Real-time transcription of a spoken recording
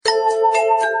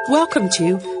Welcome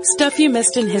to Stuff You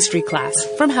Missed in History Class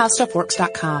from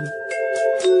HowStuffWorks.com.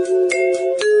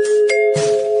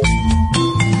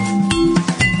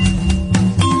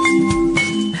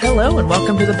 Hello and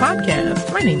welcome to the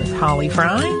podcast. My name is Holly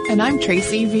Fry. And I'm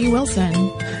Tracy V. Wilson.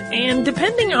 And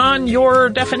depending on your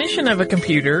definition of a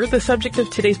computer, the subject of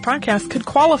today's podcast could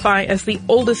qualify as the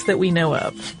oldest that we know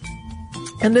of.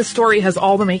 And this story has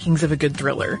all the makings of a good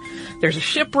thriller. There's a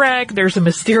shipwreck, there's a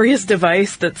mysterious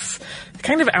device that's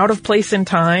kind of out of place in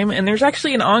time, and there's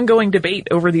actually an ongoing debate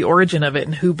over the origin of it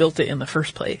and who built it in the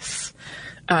first place.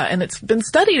 And it's been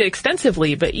studied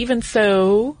extensively, but even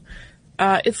so,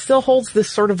 it still holds this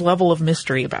sort of level of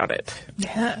mystery about it.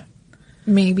 Yeah.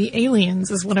 Maybe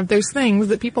aliens is one of those things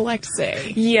that people like to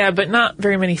say. Yeah, but not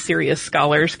very many serious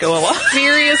scholars go along.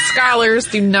 Serious scholars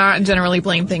do not generally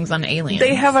blame things on aliens.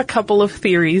 They have a couple of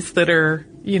theories that are,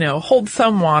 hold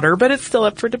some water, but it's still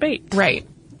up for debate. Right.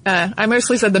 I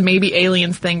mostly said the maybe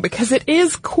aliens thing because it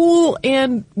is cool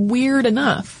and weird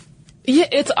enough. Yeah,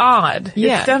 it's odd.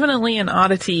 Yeah. It's definitely an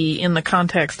oddity in the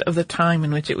context of the time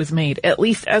in which it was made, at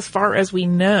least as far as we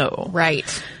know.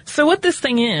 Right. So what this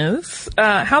thing is,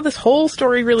 how this whole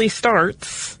story really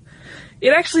starts,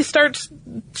 it actually starts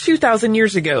 2,000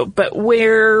 years ago, but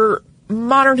where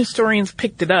modern historians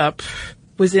picked it up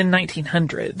was in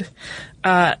 1900.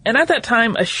 And at that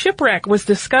time, a shipwreck was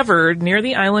discovered near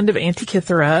the island of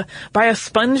Antikythera by a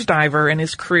sponge diver and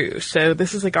his crew. So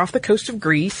this is off the coast of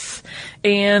Greece.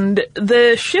 And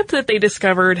the ship that they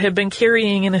discovered had been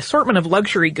carrying an assortment of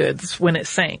luxury goods when it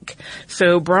sank.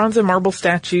 So bronze and marble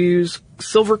statues,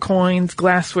 silver coins,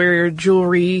 glassware,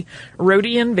 jewelry,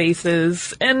 Rhodian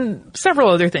vases, and several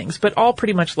other things, but all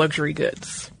pretty much luxury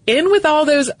goods. In with all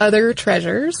those other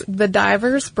treasures, the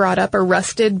divers brought up a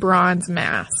rusted bronze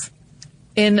mass.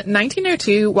 In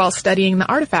 1902, while studying the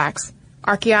artifacts,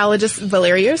 archaeologist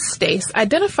Valerio Stace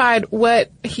identified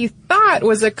what he thought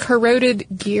was a corroded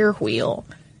gear wheel.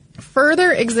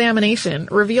 Further examination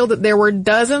revealed that there were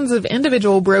dozens of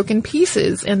individual broken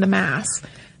pieces in the mass,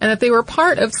 and that they were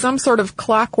part of some sort of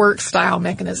clockwork-style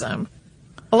mechanism.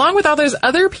 Along with all those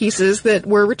other pieces that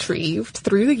were retrieved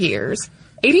through the years,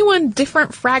 81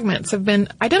 different fragments have been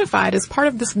identified as part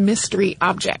of this mystery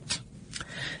object.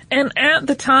 And at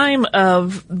the time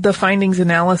of the findings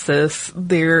analysis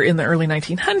there in the early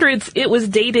 1900s, it was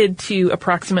dated to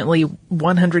approximately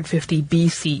 150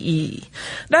 BCE.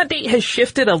 That date has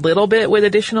shifted a little bit with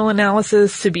additional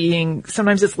analysis to being,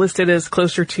 sometimes it's listed as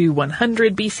closer to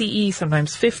 100 BCE,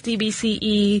 sometimes 50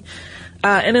 BCE.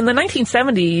 And in the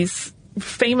 1970s,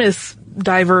 famous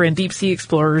diver and deep-sea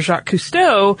explorer Jacques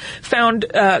Cousteau found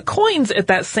coins at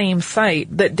that same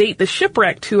site that date the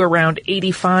shipwreck to around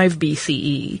 85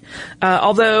 BCE.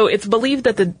 Although it's believed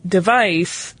that the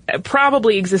device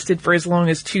probably existed for as long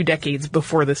as 2 decades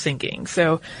before the sinking.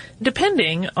 So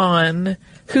depending on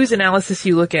whose analysis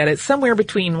you look at, it's somewhere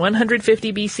between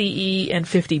 150 BCE and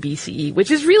 50 BCE,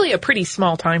 which is really a pretty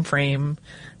small time frame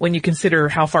when you consider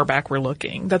how far back we're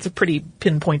looking. That's a pretty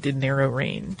pinpointed, narrow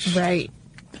range. Right.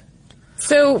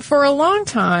 So, for a long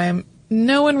time,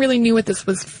 no one really knew what this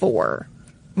was for.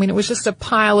 I mean, it was just a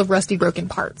pile of rusty, broken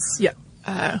parts. Yeah.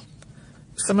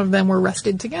 Some of them were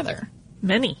rusted together.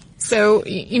 Many. So,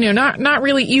 not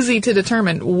really easy to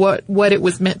determine what it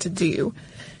was meant to do.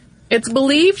 It's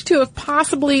believed to have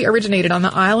possibly originated on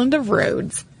the island of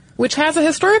Rhodes, which has a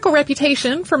historical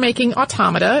reputation for making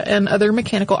automata and other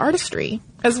mechanical artistry,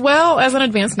 as well as an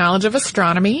advanced knowledge of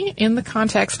astronomy in the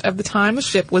context of the time the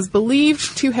ship was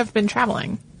believed to have been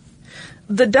traveling.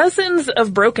 The dozens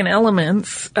of broken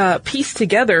elements pieced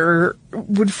together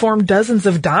would form dozens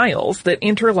of dials that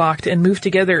interlocked and moved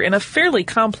together in a fairly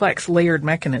complex layered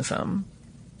mechanism.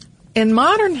 In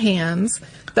modern hands,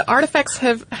 the artifacts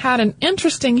have had an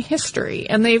interesting history,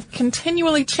 and they've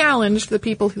continually challenged the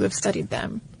people who have studied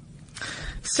them.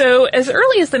 So as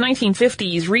early as the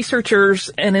 1950s, researchers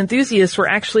and enthusiasts were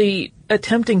actually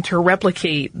attempting to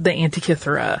replicate the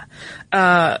Antikythera.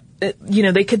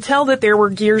 They could tell that there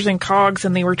were gears and cogs,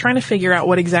 and they were trying to figure out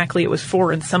what exactly it was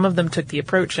for, and some of them took the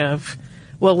approach of,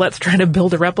 well, let's try to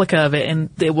build a replica of it, and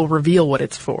they will reveal what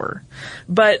it's for.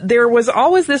 But there was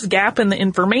always this gap in the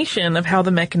information of how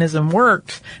the mechanism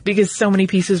worked, because so many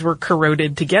pieces were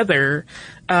corroded together,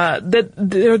 that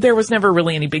there was never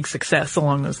really any big success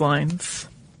along those lines.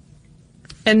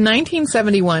 In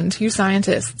 1971, 2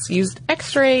 scientists used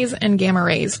X-rays and gamma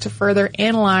rays to further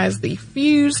analyze the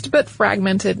fused but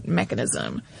fragmented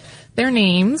mechanism. Their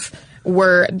names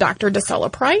were Dr.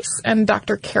 DeSola Price and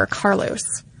Dr. Kara Carlos.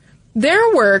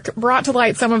 Their work brought to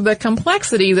light some of the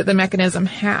complexity that the mechanism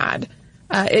had.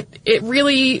 It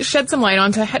really shed some light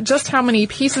onto just how many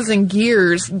pieces and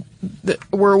gears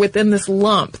that were within this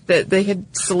lump that they had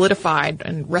solidified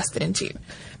and rusted into.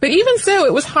 But even so,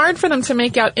 it was hard for them to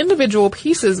make out individual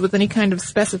pieces with any kind of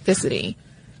specificity.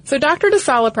 So Dr. de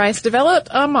Salaprice developed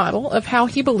a model of how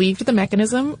he believed the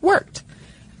mechanism worked.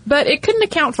 But it couldn't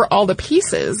account for all the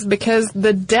pieces because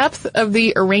the depth of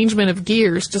the arrangement of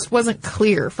gears just wasn't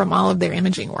clear from all of their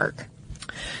imaging work.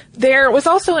 There was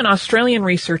also an Australian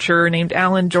researcher named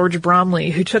Alan George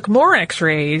Bromley who took more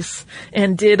x-rays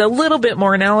and did a little bit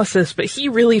more analysis, but he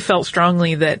really felt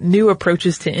strongly that new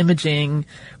approaches to imaging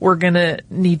were going to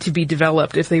need to be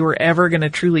developed if they were ever going to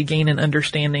truly gain an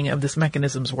understanding of this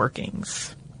mechanism's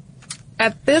workings.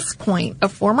 At this point, a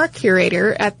former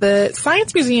curator at the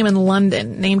Science Museum in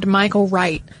London named Michael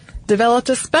Wright developed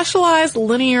a specialized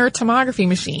linear tomography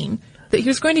machine that he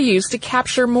was going to use to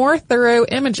capture more thorough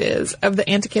images of the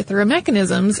Antikythera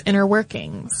mechanism's inner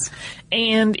workings.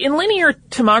 And in linear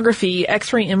tomography,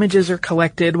 X-ray images are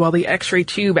collected while the X-ray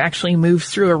tube actually moves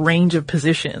through a range of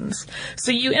positions.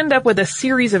 So you end up with a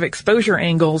series of exposure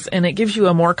angles, and it gives you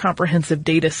a more comprehensive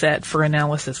data set for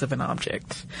analysis of an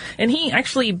object. And he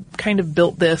actually kind of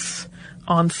built this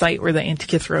on site where the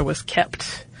Antikythera was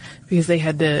kept, because they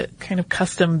had to kind of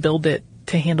custom build it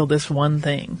to handle this one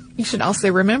thing. You should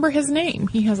also remember his name.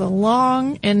 He has a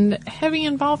long and heavy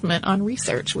involvement on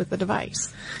research with the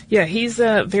device. Yeah, he's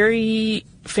very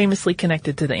famously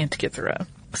connected to the Antikythera.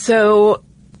 So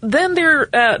then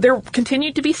there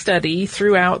continued to be study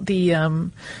throughout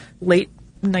the late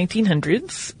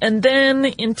 1900s, and then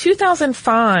in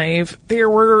 2005 there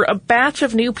were a batch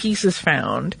of new pieces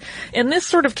found, and this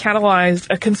sort of catalyzed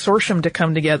a consortium to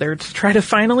come together to try to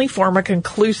finally form a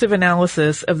conclusive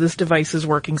analysis of this device's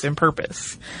workings and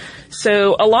purpose.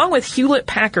 So along with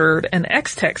Hewlett-Packard and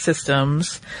X-Tech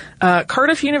Systems,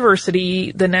 Cardiff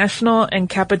University, the National and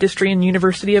Kapodistrian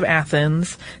University of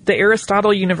Athens, the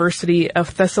Aristotle University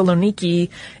of Thessaloniki,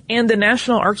 and the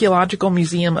National Archaeological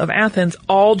Museum of Athens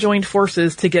all joined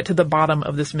forces to get to the bottom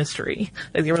of this mystery.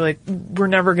 They were like, we're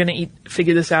never going to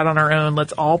figure this out on our own.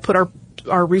 Let's all put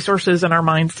our resources and our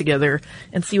minds together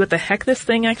and see what the heck this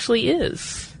thing actually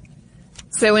is.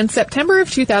 So in September of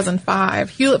 2005,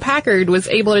 Hewlett-Packard was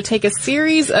able to take a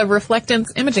series of reflectance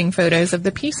imaging photos of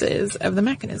the pieces of the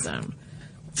mechanism.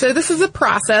 So this is a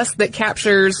process that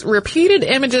captures repeated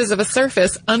images of a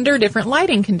surface under different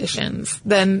lighting conditions.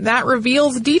 Then that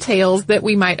reveals details that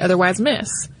we might otherwise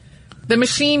miss. The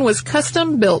machine was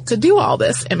custom built to do all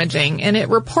this imaging, and it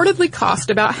reportedly cost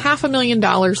about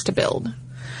 $500,000 to build.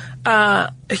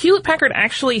 Hewlett-Packard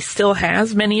actually still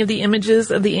has many of the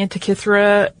images of the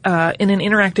Antikythera in an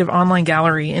interactive online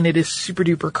gallery, and it is super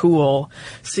duper cool.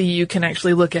 So you can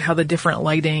actually look at how the different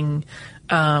lighting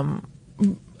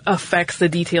affects the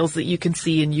details that you can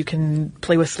see, and you can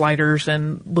play with sliders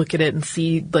and look at it and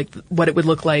see like what it would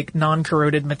look like,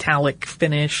 non-corroded metallic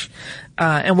finish.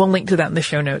 And we'll link to that in the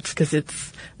show notes because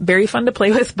it's very fun to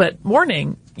play with, but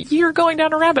warning, you're going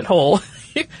down a rabbit hole.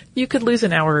 You could lose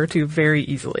an hour or two very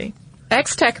easily.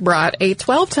 X-Tech brought a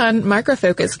 12-ton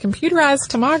microfocus computerized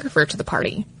tomographer to the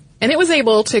party, and it was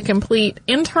able to complete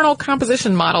internal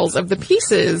composition models of the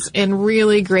pieces in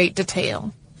really great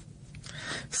detail.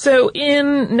 So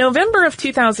in November of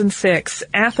 2006,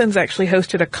 Athens actually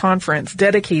hosted a conference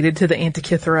dedicated to the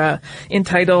Antikythera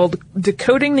entitled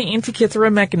Decoding the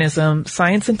Antikythera Mechanism,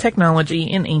 Science and Technology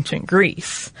in Ancient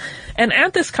Greece. And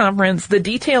at this conference, the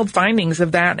detailed findings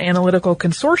of that analytical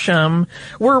consortium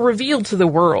were revealed to the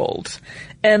world.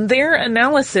 And their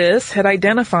analysis had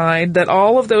identified that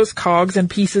all of those cogs and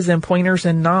pieces and pointers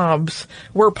and knobs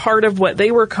were part of what they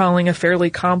were calling a fairly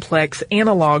complex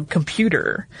analog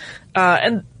computer.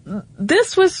 And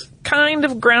this was kind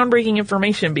of groundbreaking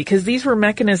information because these were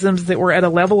mechanisms that were at a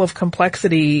level of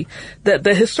complexity that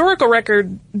the historical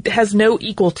record has no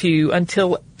equal to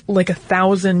until like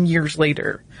 1,000 years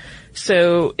later.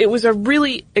 So it was a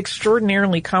really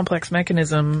extraordinarily complex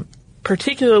mechanism,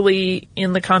 particularly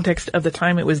in the context of the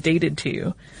time it was dated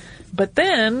to. But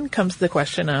then comes the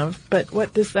question of, but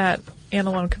what does that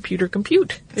analog computer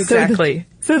compute exactly?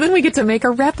 So then we get to make a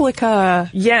replica.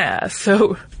 Yeah,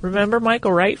 so remember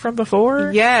Michael Wright from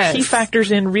before? Yes. He factors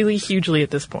in really hugely at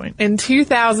this point. In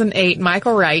 2008,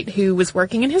 Michael Wright, who was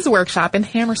working in his workshop in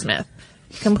Hammersmith,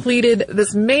 completed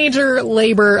this major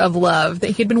labor of love that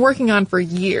he'd been working on for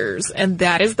years, and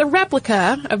that is the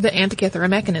replica of the Antikythera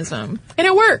mechanism. And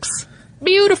it works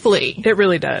beautifully. It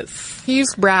really does. He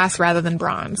used brass rather than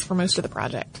bronze for most of the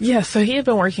project. Yeah, so he had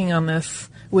been working on this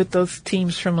with those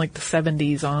teams from like the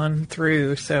 70s on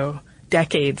through, so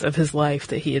decades of his life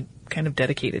that he had kind of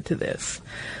dedicated to this.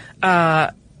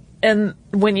 And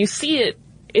when you see it,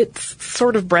 It's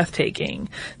sort of breathtaking.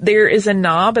 There is a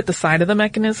knob at the side of the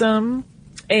mechanism,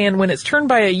 and when it's turned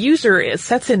by a user, it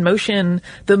sets in motion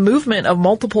the movement of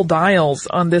multiple dials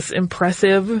on this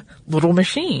impressive little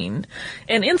machine.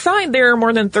 And inside there are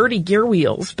more than 30 gear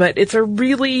wheels, but it's a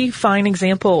really fine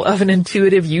example of an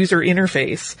intuitive user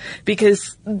interface,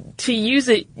 because to use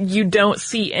it, you don't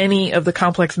see any of the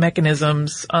complex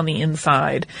mechanisms on the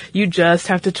inside. You just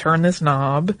have to turn this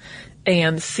knob,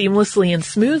 and seamlessly and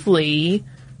smoothly,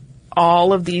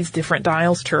 all of these different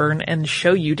dials turn and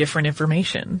show you different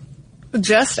information.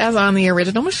 Just as on the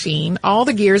original machine, all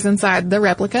the gears inside the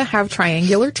replica have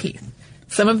triangular teeth.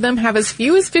 Some of them have as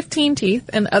few as 15 teeth,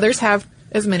 and others have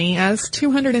as many as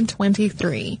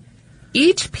 223.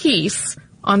 Each piece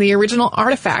on the original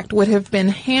artifact would have been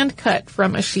hand-cut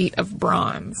from a sheet of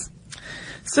bronze.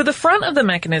 So the front of the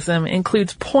mechanism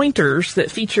includes pointers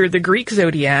that feature the Greek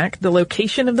zodiac, the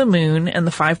location of the moon, and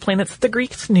the 5 planets that the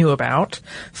Greeks knew about.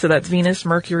 So that's Venus,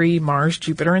 Mercury, Mars,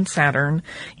 Jupiter, and Saturn,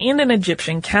 and an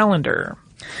Egyptian calendar.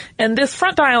 And this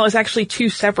front dial is actually 2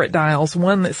 separate dials,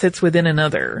 one that sits within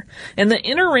another. And the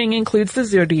inner ring includes the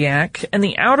zodiac, and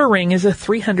the outer ring is a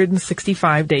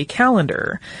 365-day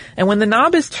calendar. And when the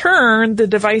knob is turned, the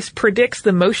device predicts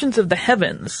the motions of the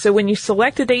heavens. So when you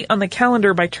select a date on the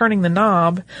calendar by turning the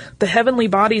knob, the heavenly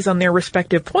bodies on their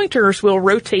respective pointers will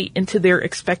rotate into their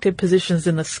expected positions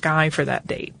in the sky for that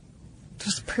date.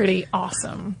 Just pretty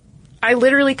awesome. I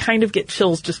literally kind of get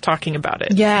chills just talking about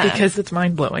it. Yeah. Because it's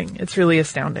mind-blowing. It's really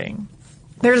astounding.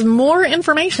 There's more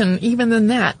information even than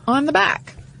that on the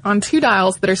back, on 2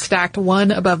 dials that are stacked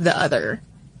one above the other.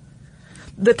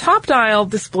 The top dial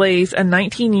displays a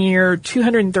 19-year,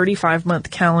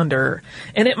 235-month calendar,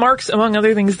 and it marks, among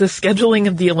other things, the scheduling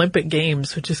of the Olympic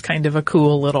Games, which is kind of a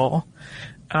cool little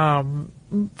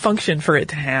function for it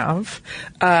to have.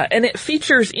 And it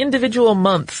features individual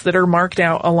months that are marked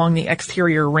out along the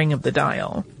exterior ring of the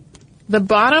dial. The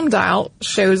bottom dial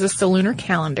shows a solunar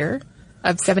calendar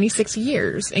of 76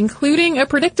 years, including a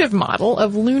predictive model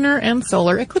of lunar and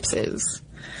solar eclipses.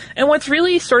 And what's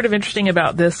really sort of interesting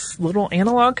about this little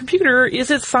analog computer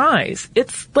is its size.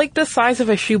 It's like the size of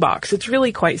a shoebox. It's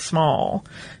really quite small.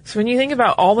 So when you think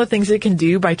about all the things it can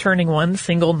do by turning one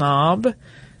single knob,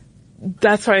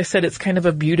 that's why I said it's kind of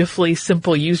a beautifully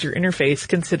simple user interface,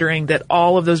 considering that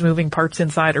all of those moving parts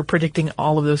inside are predicting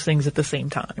all of those things at the same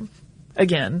time.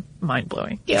 Again,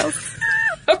 mind-blowing. Yes.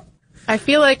 I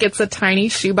feel like it's a tiny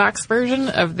shoebox version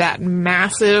of that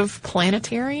massive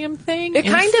planetarium thing. It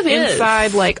kind of is.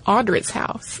 Inside, like, Audrey's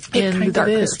house in the Dark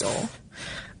Crystal.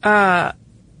 And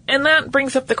that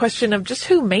brings up the question of just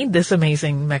who made this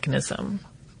amazing mechanism.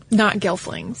 Not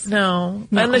Gelflings. No.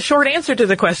 And the short answer to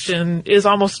the question is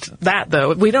almost that,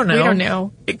 though. We don't know. We don't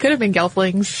know. It could have been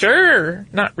Gelflings. Sure.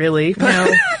 Not really.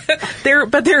 No.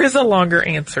 But there is a longer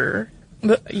answer.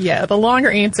 The longer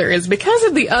answer is because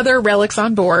of the other relics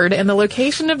on board and the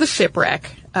location of the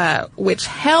shipwreck, which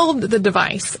held the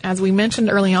device, as we mentioned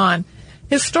early on,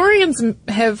 historians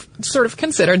have sort of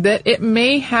considered that it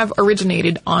may have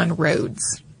originated on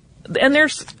Rhodes. And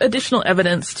there's additional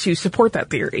evidence to support that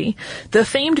theory. The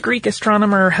famed Greek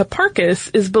astronomer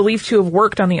Hipparchus is believed to have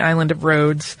worked on the island of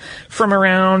Rhodes from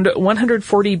around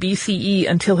 140 BCE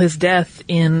until his death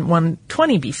in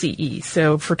 120 BCE.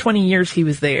 So for 20 years he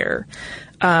was there.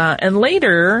 And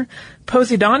later,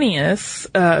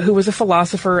 Posidonius, who was a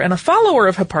philosopher and a follower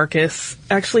of Hipparchus,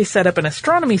 actually set up an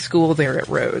astronomy school there at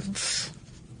Rhodes.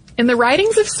 In the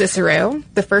writings of Cicero,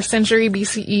 the 1st century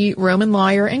BCE Roman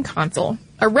lawyer and consul,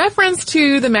 a reference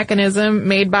to the mechanism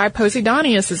made by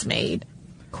Posidonius is made,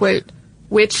 quote,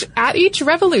 which at each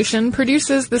revolution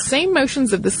produces the same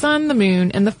motions of the sun, the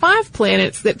moon, and the 5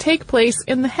 planets that take place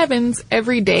in the heavens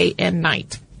every day and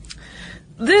night.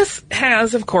 This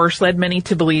has, of course, led many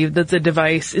to believe that the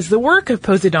device is the work of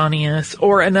Posidonius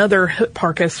or another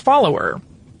Hipparchus follower.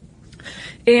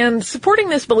 And supporting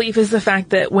this belief is the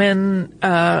fact that when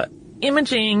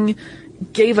imaging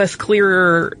gave us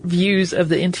clearer views of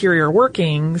the interior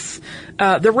workings,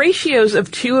 the ratios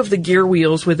of 2 of the gear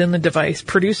wheels within the device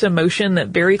produce a motion that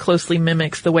very closely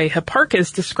mimics the way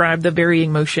Hipparchus described the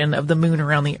varying motion of the moon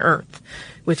around the Earth,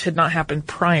 which had not happened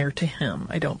prior to him,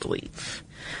 I don't believe.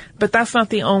 But that's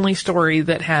not the only story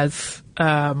that has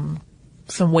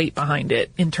some weight behind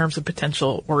it in terms of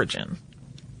potential origin.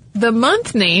 The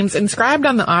month names inscribed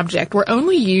on the object were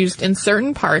only used in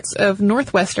certain parts of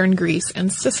northwestern Greece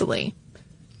and Sicily.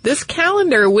 This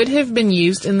calendar would have been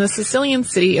used in the Sicilian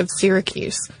city of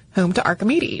Syracuse, home to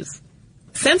Archimedes.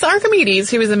 Since Archimedes,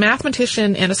 who was a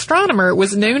mathematician and astronomer,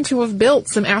 was known to have built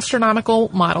some astronomical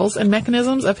models and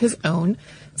mechanisms of his own,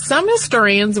 some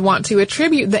historians want to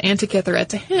attribute the Antikythera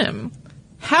to him.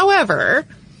 However,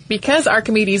 Because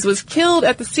Archimedes was killed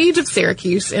at the siege of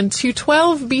Syracuse in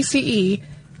 212 BCE,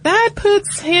 that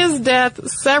puts his death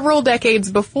several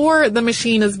decades before the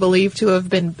machine is believed to have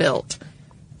been built.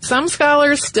 Some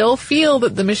scholars still feel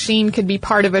that the machine could be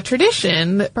part of a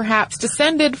tradition that perhaps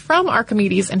descended from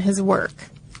Archimedes and his work.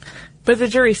 But the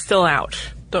jury's still out.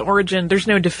 There's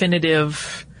no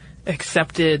definitive,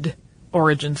 accepted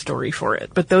origin story for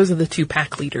it. But those are the two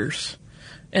pack leaders.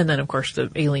 And then, of course,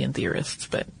 the alien theorists,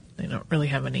 but they don't really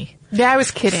have any I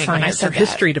was kidding when I science said or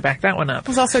history to back that one up.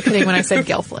 I was also kidding when I said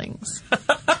gelflings.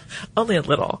 Only a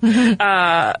little.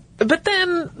 But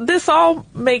then this all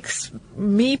makes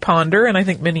me ponder, and I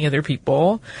think many other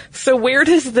people, so where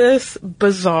does this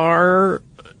bizarre,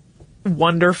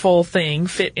 wonderful thing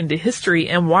fit into history,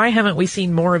 and why haven't we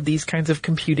seen more of these kinds of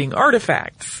computing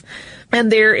artifacts?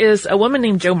 And there is a woman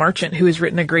named Jo Marchant who has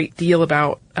written a great deal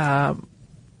about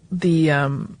the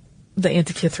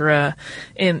Antikythera,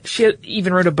 and she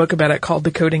even wrote a book about it called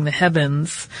Decoding the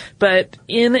Heavens. But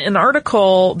in an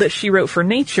article that she wrote for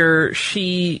Nature,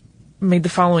 she made the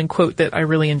following quote that I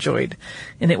really enjoyed.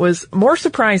 And it was, "More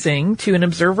surprising to an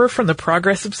observer from the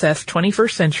progress-obsessed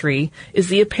 21st century is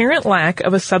the apparent lack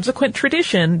of a subsequent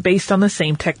tradition based on the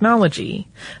same technology,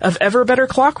 of ever better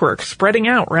clockwork spreading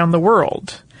out round the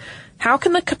world. How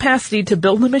can the capacity to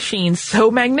build a machine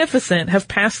so magnificent have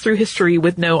passed through history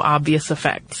with no obvious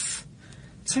effects?"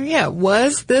 So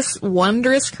was this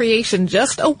wondrous creation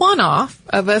just a one-off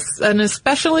of an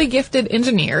especially gifted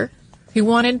engineer who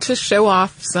wanted to show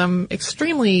off some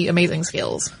extremely amazing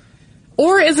skills?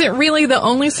 Or is it really the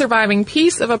only surviving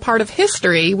piece of a part of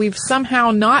history we've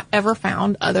somehow not ever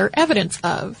found other evidence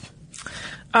of?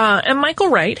 And Michael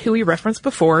Wright, who we referenced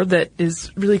before, that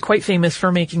is really quite famous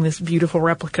for making this beautiful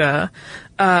replica,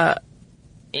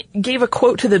 gave a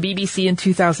quote to the BBC in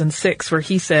 2006 where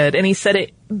he said, and he said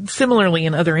it similarly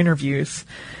in other interviews,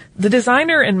 "The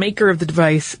designer and maker of the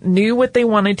device knew what they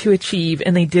wanted to achieve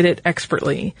and they did it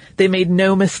expertly. They made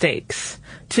no mistakes.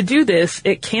 To do this,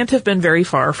 it can't have been very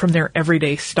far from their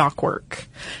everyday stock work."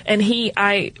 And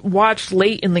I watched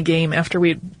late in the game after we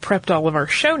had prepped all of our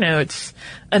show notes,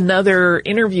 another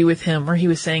interview with him where he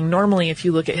was saying normally if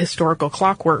you look at historical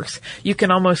clockworks, you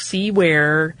can almost see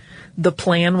where the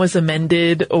plan was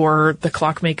amended or the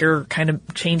clockmaker kind of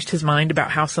changed his mind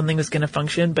about how something was going to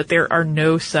function, but there are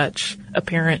no such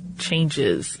apparent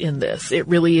changes in this. It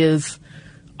really is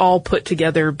all put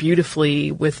together beautifully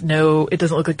it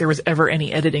doesn't look like there was ever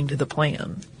any editing to the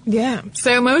plan. Yeah.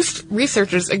 So most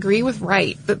researchers agree with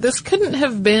Wright that this couldn't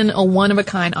have been a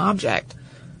one-of-a-kind object.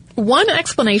 One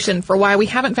explanation for why we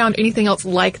haven't found anything else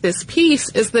like this piece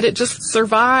is that it just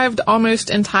survived almost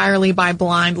entirely by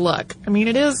blind luck. I mean,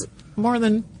 it is more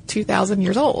than 2,000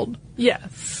 years old. Yes.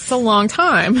 It's a long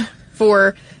time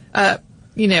for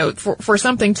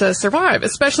something to survive,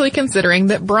 especially considering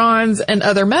that bronze and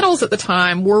other metals at the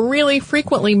time were really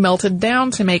frequently melted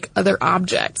down to make other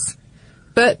objects.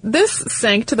 But this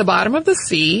sank to the bottom of the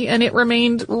sea, and it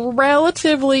remained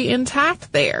relatively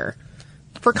intact there.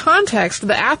 For context,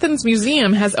 the Athens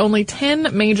Museum has only 10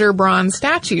 major bronze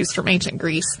statues from ancient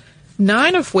Greece,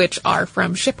 9 of which are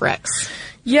from shipwrecks.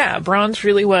 Yeah, bronze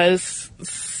really was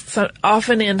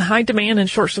often in high demand and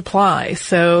short supply.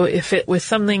 So if it was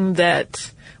something that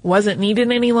wasn't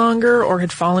needed any longer or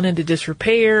had fallen into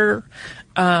disrepair,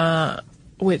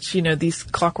 which, these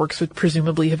clockworks would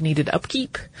presumably have needed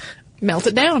upkeep, melt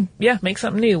it down. Yeah, make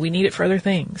something new. We need it for other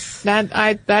things.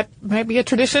 That might be a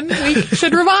tradition we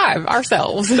should revive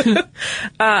ourselves. And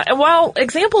while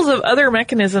examples of other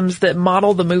mechanisms that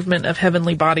model the movement of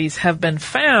heavenly bodies have been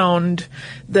found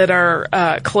that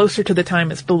are closer to the time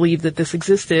it's believed that this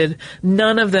existed,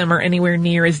 none of them are anywhere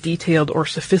near as detailed or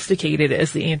sophisticated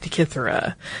as the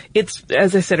Antikythera. It's,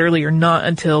 as I said earlier, not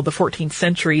until the 14th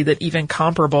century that even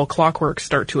comparable clockworks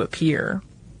start to appear.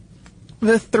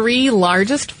 The 3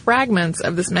 largest fragments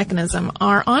of this mechanism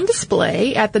are on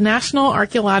display at the National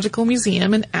Archaeological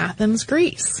Museum in Athens,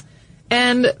 Greece.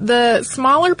 And the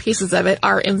smaller pieces of it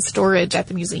are in storage at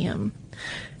the museum.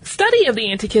 Study of the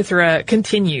Antikythera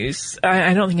continues.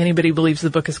 I don't think anybody believes the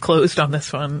book is closed on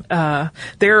this one.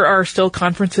 There are still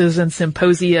conferences and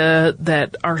symposia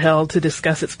that are held to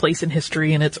discuss its place in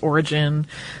history and its origin.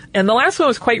 And the last one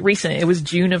was quite recent. It was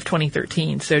June of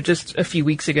 2013, so just a few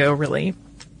weeks ago, really.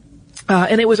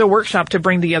 And it was a workshop to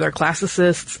bring together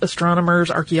classicists,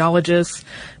 astronomers, archaeologists,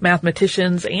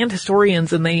 mathematicians, and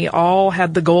historians, and they all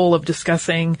had the goal of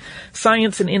discussing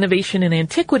science and innovation in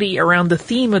antiquity around the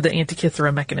theme of the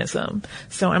Antikythera mechanism.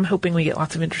 So I'm hoping we get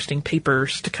lots of interesting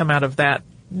papers to come out of that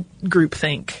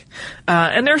groupthink.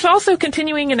 And there's also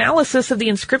continuing analysis of the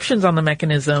inscriptions on the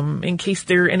mechanism in case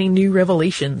there are any new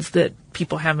revelations that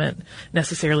people haven't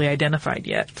necessarily identified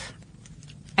yet.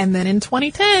 And then in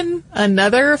 2010,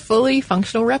 another fully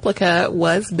functional replica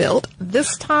was built,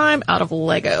 this time out of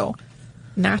Lego.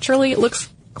 Naturally, it looks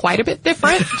quite a bit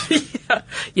different.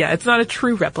 Yeah, it's not a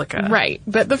true replica. Right,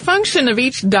 but the function of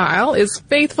each dial is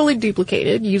faithfully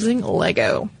duplicated using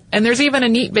Lego. And there's even a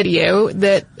neat video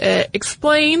that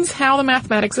explains how the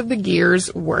mathematics of the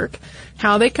gears work,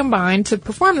 how they combine to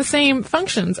perform the same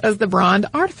functions as the bronze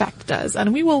artifact does.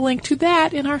 And we will link to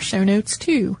that in our show notes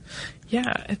too.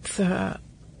 Yeah,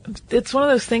 it's one of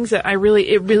those things that it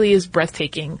really is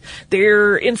breathtaking.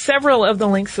 There, in several of the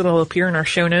links that'll appear in our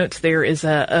show notes, there is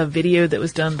a video that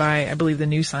was done by, I believe, the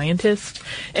New Scientist,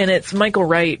 and it's Michael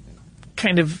Wright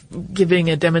kind of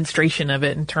giving a demonstration of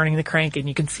it and turning the crank, and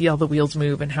you can see all the wheels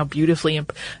move and how beautifully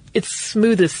it's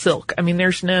smooth as silk. I mean,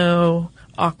 there's no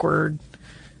awkward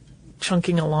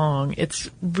chunking along.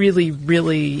 It's really,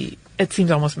 really, it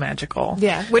seems almost magical.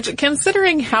 Yeah, which,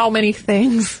 considering how many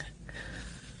things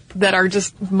that are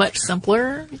just much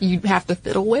simpler you have to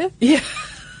fiddle with. Yeah.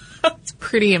 It's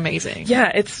pretty amazing.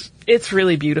 Yeah, it's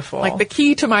really beautiful. Like the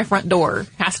key to my front door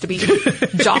has to be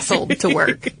jostled to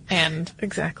work. And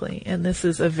exactly. And this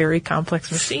is a very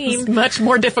complex machine. It's much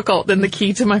more difficult than the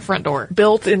key to my front door.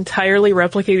 Built entirely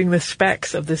replicating the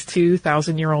specs of this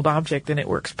 2,000-year-old object, and it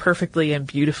works perfectly and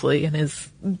beautifully and is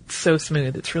so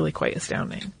smooth. It's really quite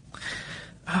astounding.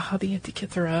 Oh, the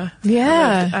Antikythera.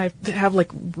 Yeah. I have like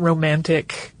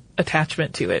romantic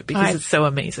attachment to it because it's so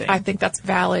amazing. I think that's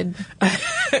valid.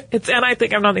 And I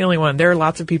think I'm not the only one. There are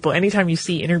lots of people. Anytime you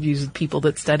see interviews with people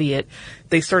that study it,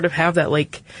 they sort of have that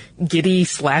like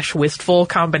giddy/wistful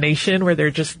combination where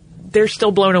they're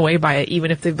still blown away by it, even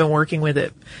if they've been working with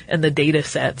it and the data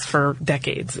sets for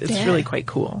decades. It's really quite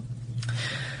cool.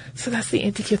 So that's the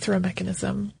Antikythera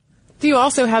Mechanism. Do you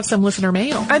also have some listener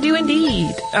mail? I do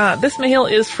indeed. This mail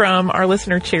is from our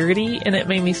listener Charity, and it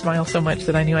made me smile so much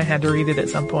that I knew I had to read it at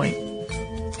some point.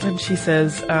 And she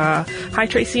says, Hi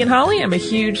Tracy and Holly, I'm a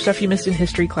huge Stuff You Missed in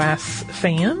History class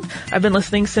fan. I've been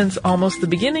listening since almost the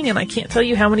beginning, and I can't tell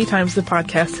you how many times the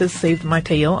podcast has saved my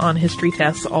tail on history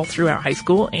tests all throughout high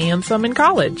school and some in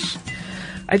college.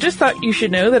 I just thought you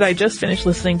should know that I just finished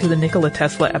listening to the Nikola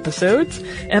Tesla episodes,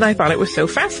 and I thought it was so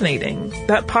fascinating.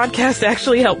 That podcast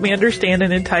actually helped me understand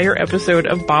an entire episode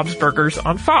of Bob's Burgers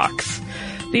on Fox.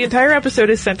 The entire episode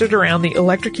is centered around the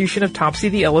electrocution of Topsy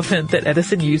the elephant that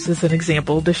Edison used as an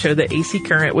example to show that AC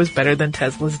current was better than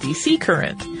Tesla's DC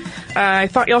current. I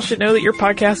thought y'all should know that your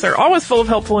podcasts are always full of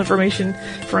helpful information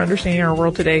for understanding our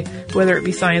world today, whether it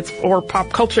be science or pop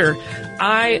culture.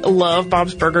 I love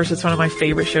Bob's Burgers. It's one of my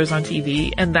favorite shows on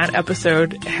TV, and that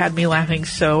episode had me laughing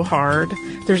so hard.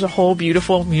 There's a whole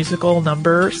beautiful musical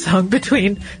number sung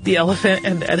between the elephant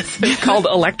and Edison called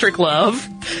Electric Love.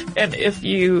 And if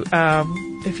you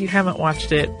haven't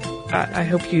watched it, I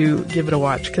hope you give it a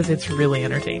watch because it's really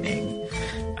entertaining.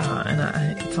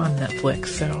 And it's on Netflix,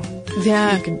 so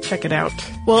yeah, you can check it out.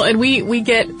 Well, and we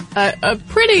get a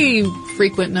pretty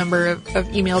frequent number of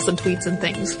emails and tweets and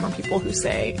things from people who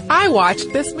say, I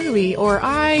watched this movie, or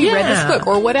I read this book,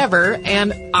 or whatever,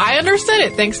 and I understood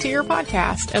it thanks to your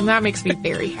podcast, and that makes me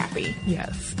very happy.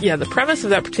 Yes. Yeah, the premise of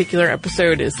that particular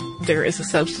episode is there is a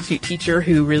substitute teacher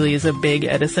who really is a big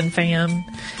Edison fan,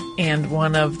 and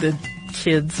one of the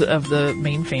kids of the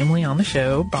main family on the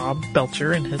show, Bob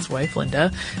Belcher and his wife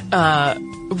Linda,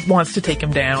 wants to take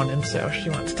him down, and so she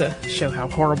wants to show how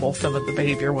horrible some of the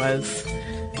behavior was.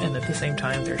 And at the same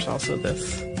time, there's also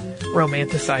this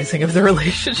romanticizing of the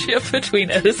relationship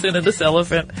between Edison and this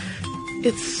elephant.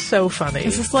 It's so funny.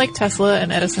 Is this like Tesla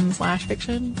and Edison /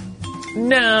 fiction?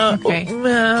 No. Okay.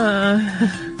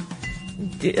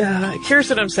 Here's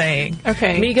what I'm saying.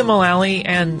 Okay. Megan Mullally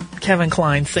and Kevin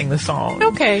Kline sing the song.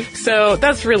 Okay. So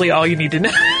that's really all you need to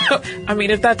know. I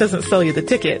mean, if that doesn't sell you the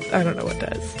ticket, I don't know what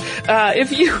does.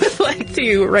 If you would like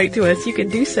to write to us, you can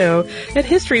do so at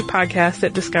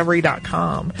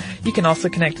historypodcast@discovery.com. You can also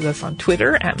connect with us on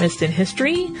Twitter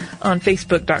 @MissedInHistory, on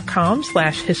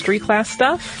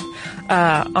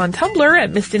Facebook.com/historyclassstuff, on Tumblr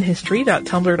at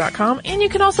missedinhistory.tumblr.com, and you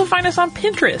can also find us on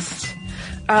Pinterest.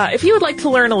 If you would like to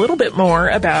learn a little bit more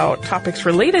about topics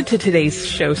related to today's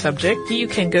show subject, you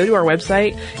can go to our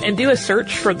website and do a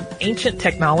search for ancient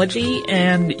technology,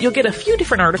 and you'll get a few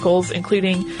different articles,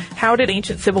 including how did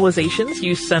ancient civilizations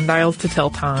use sundials to tell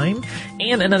time,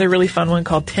 and another really fun one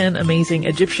called 10 Amazing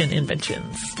Egyptian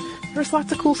Inventions. There's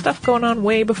lots of cool stuff going on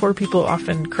way before people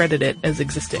often credit it as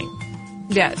existing.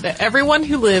 Yeah, everyone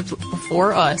who lived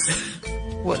before us,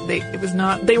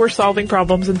 they were solving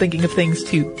problems and thinking of things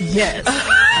too. Yes.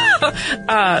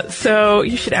 So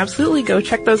you should absolutely go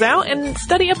check those out and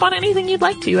study up on anything you'd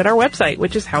like to at our website,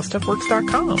 which is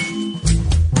howstuffworks.com.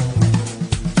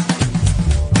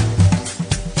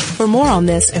 For more on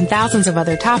this and thousands of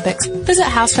other topics, visit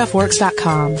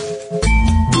howstuffworks.com.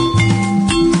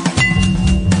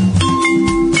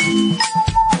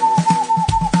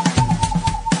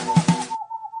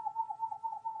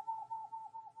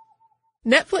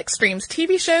 Netflix streams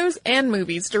TV shows and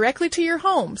movies directly to your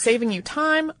home, saving you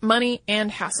time, money,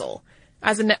 and hassle.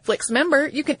 As a Netflix member,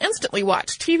 you can instantly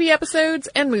watch TV episodes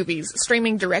and movies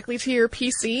streaming directly to your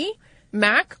PC,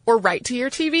 Mac, or right to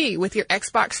your TV with your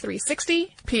Xbox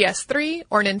 360, PS3,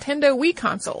 or Nintendo Wii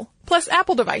console, plus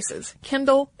Apple devices,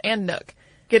 Kindle, and Nook.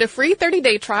 Get a free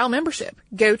 30-day trial membership.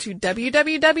 Go to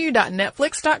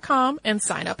www.netflix.com and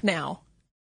sign up now.